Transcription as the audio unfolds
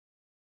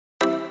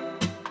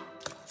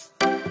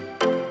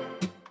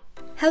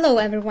Hello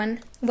everyone,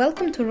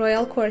 welcome to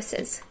Royal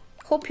Courses.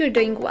 Hope you're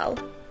doing well.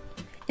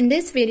 In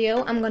this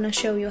video I'm gonna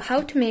show you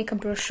how to make a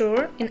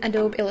brochure in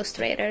Adobe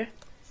Illustrator.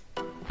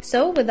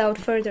 So without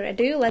further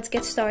ado, let's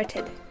get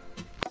started.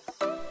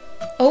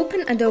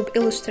 Open Adobe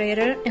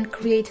Illustrator and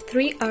create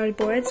 3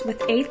 artboards with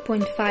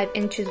 8.5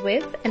 inches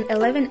width and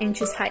 11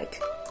 inches height.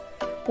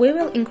 We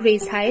will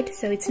increase height,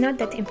 so it's not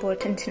that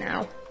important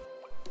now.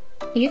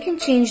 You can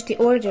change the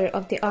order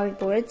of the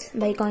artboards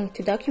by going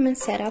to Document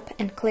Setup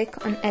and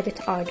click on Edit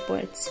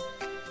Artboards.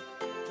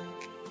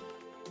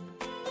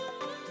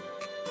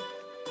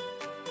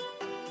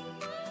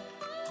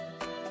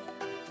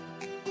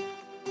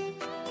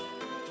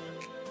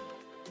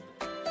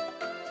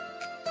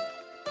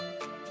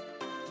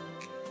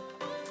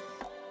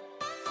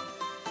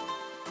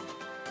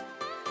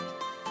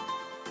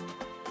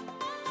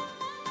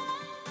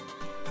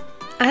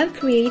 I've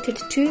created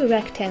 2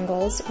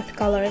 rectangles with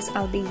colors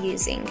I'll be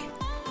using.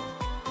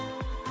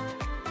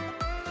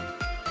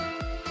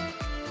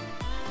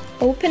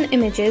 Open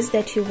images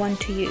that you want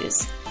to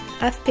use.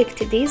 I've picked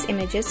these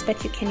images,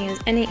 but you can use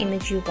any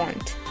image you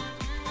want.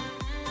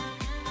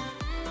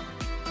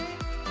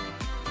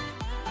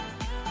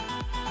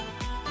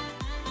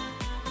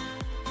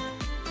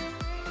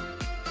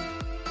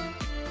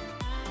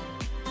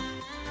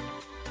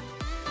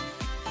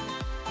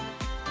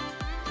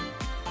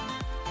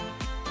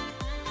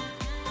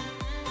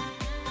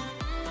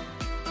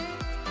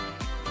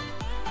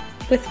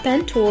 With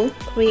Pen tool,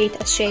 create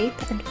a shape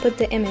and put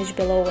the image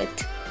below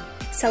it.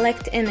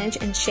 Select Image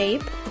and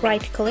Shape,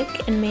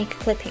 right-click and make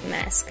Clipping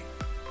Mask.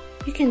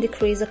 You can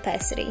decrease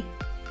opacity.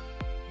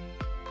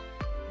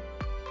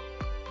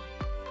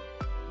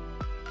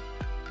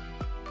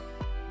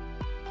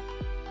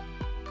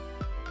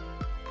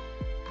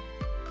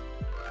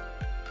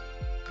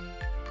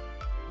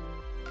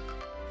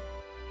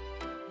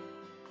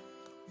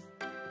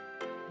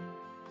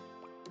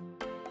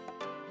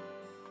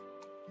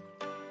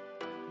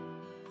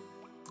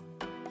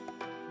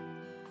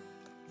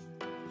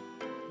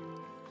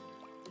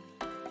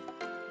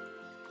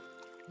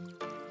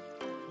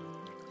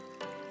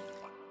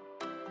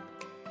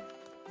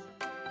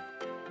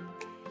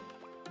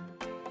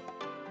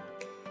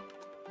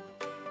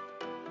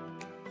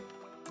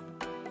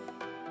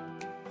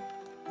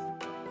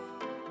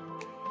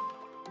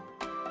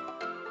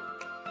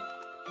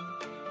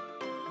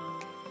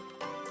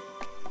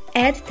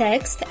 Add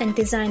text and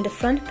design the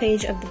front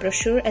page of the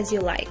brochure as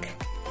you like.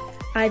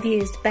 I've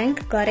used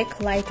Bank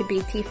Gothic Light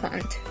BT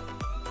font.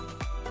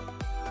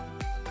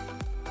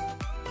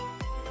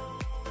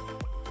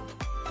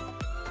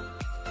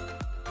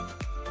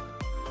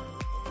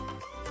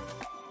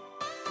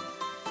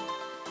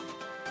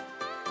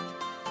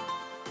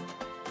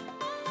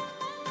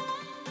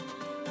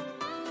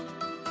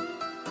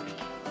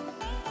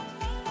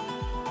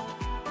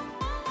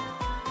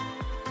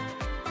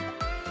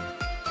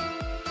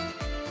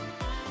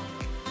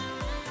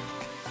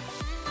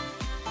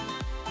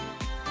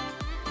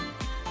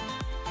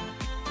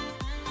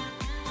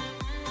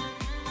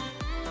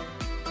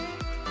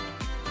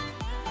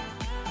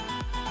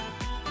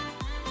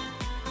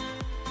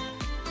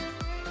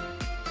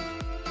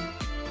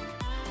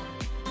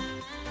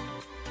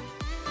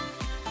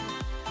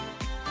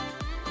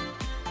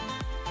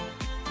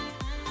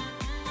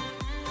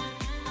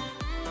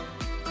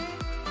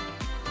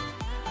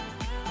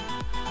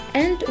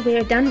 And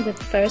we're done with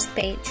the first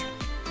page.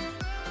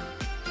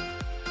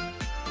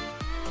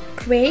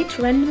 Create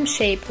random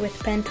shape with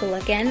Pen tool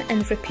again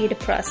and repeat the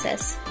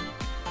process.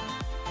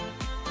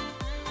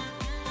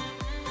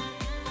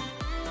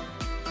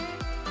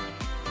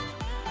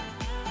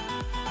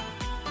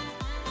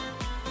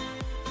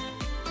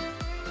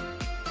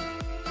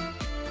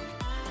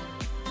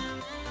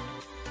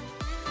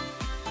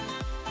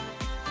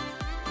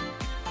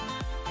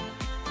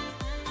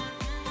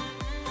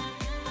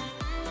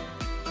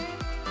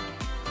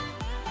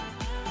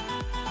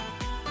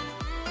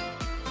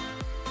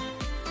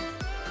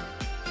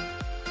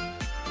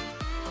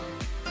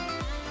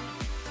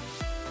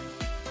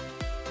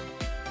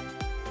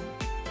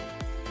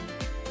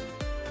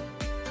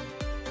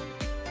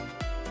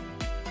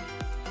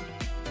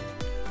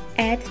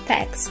 Add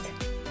text.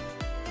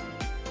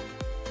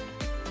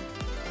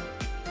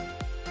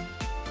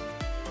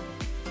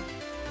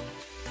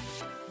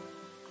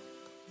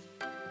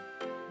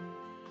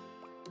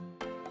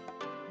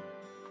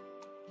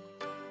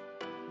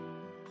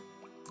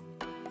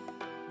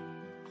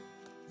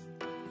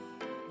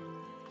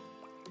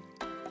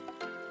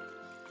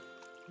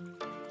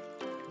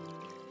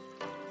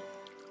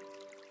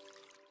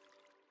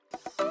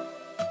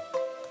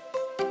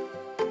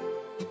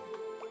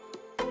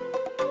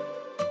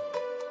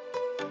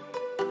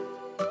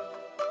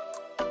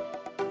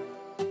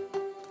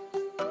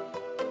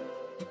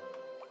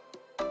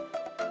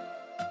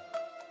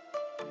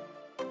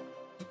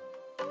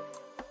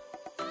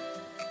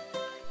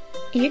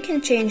 You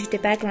can change the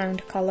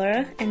background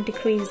color and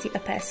decrease the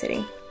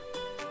opacity.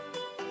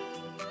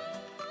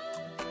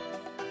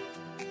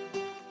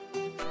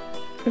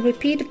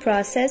 Repeat the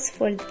process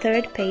for the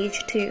third page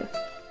too.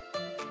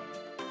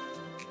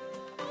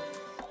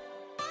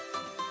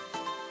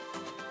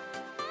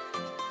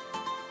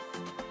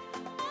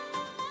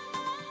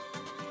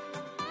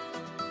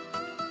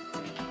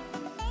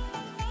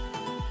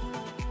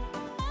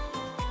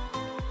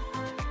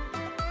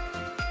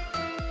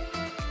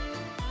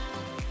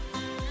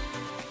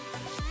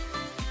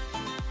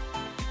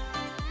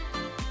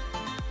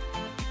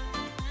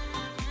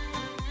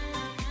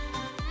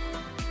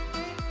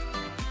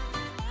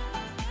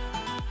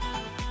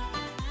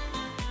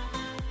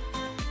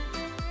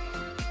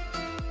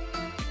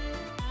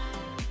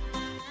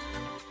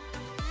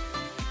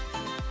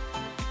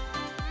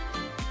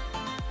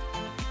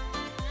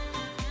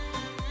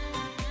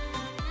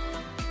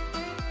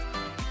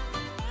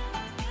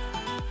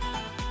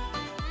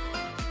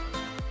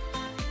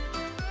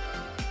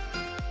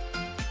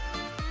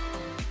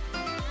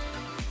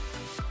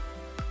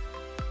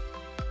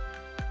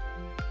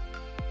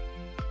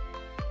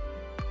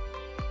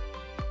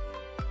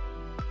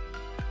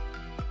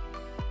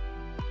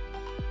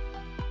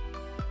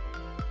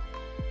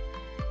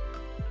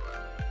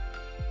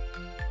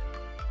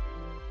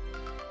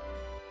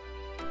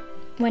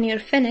 When you're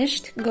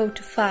finished, go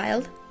to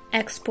File,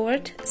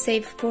 Export,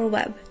 Save for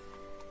Web.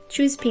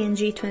 Choose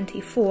PNG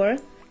 24,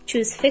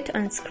 choose Fit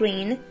on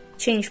Screen,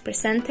 change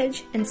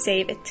percentage and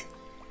save it.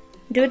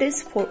 Do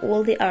this for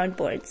all the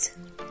artboards.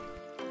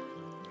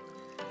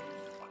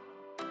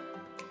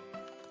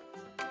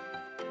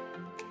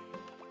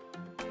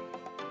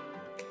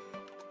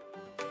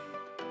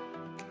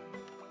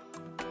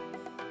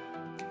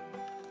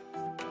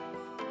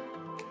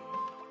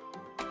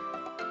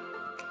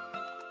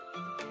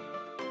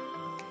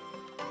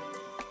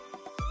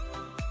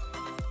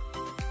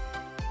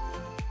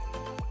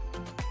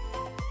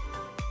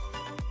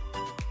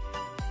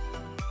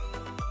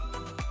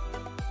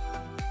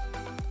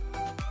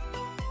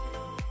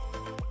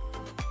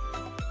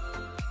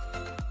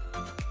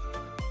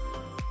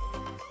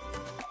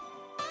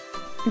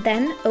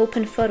 Then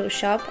open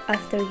Photoshop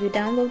after you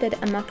downloaded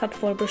a mockup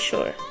for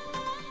brochure,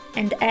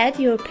 and add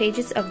your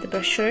pages of the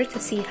brochure to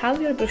see how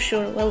your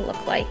brochure will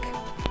look like.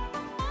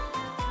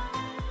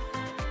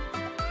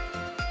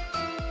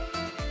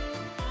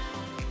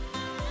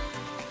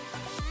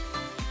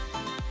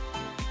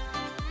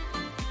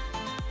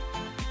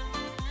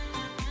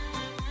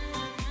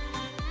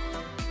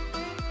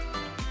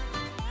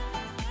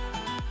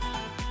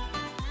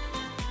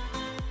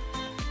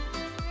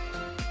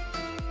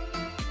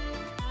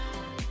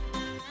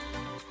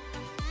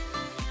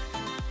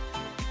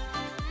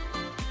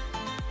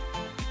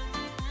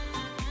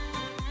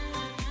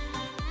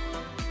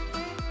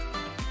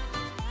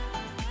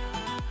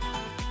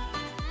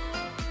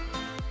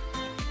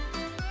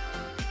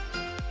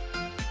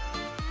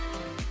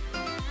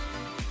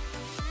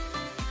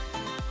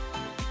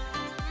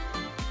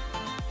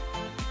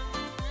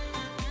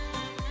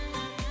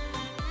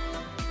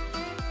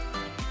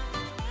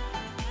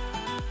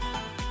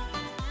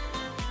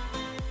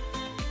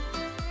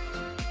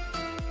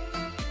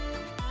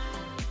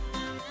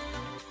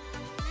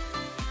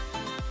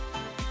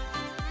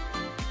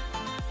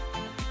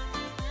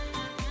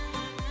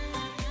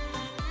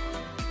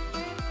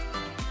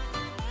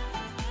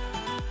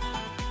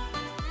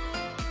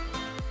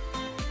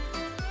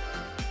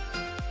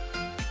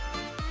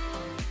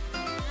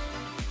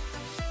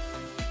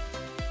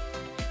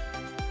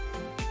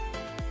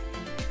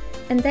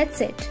 And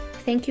that's it.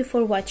 Thank you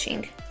for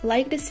watching.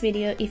 Like this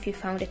video if you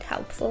found it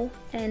helpful,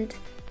 and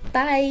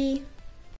bye!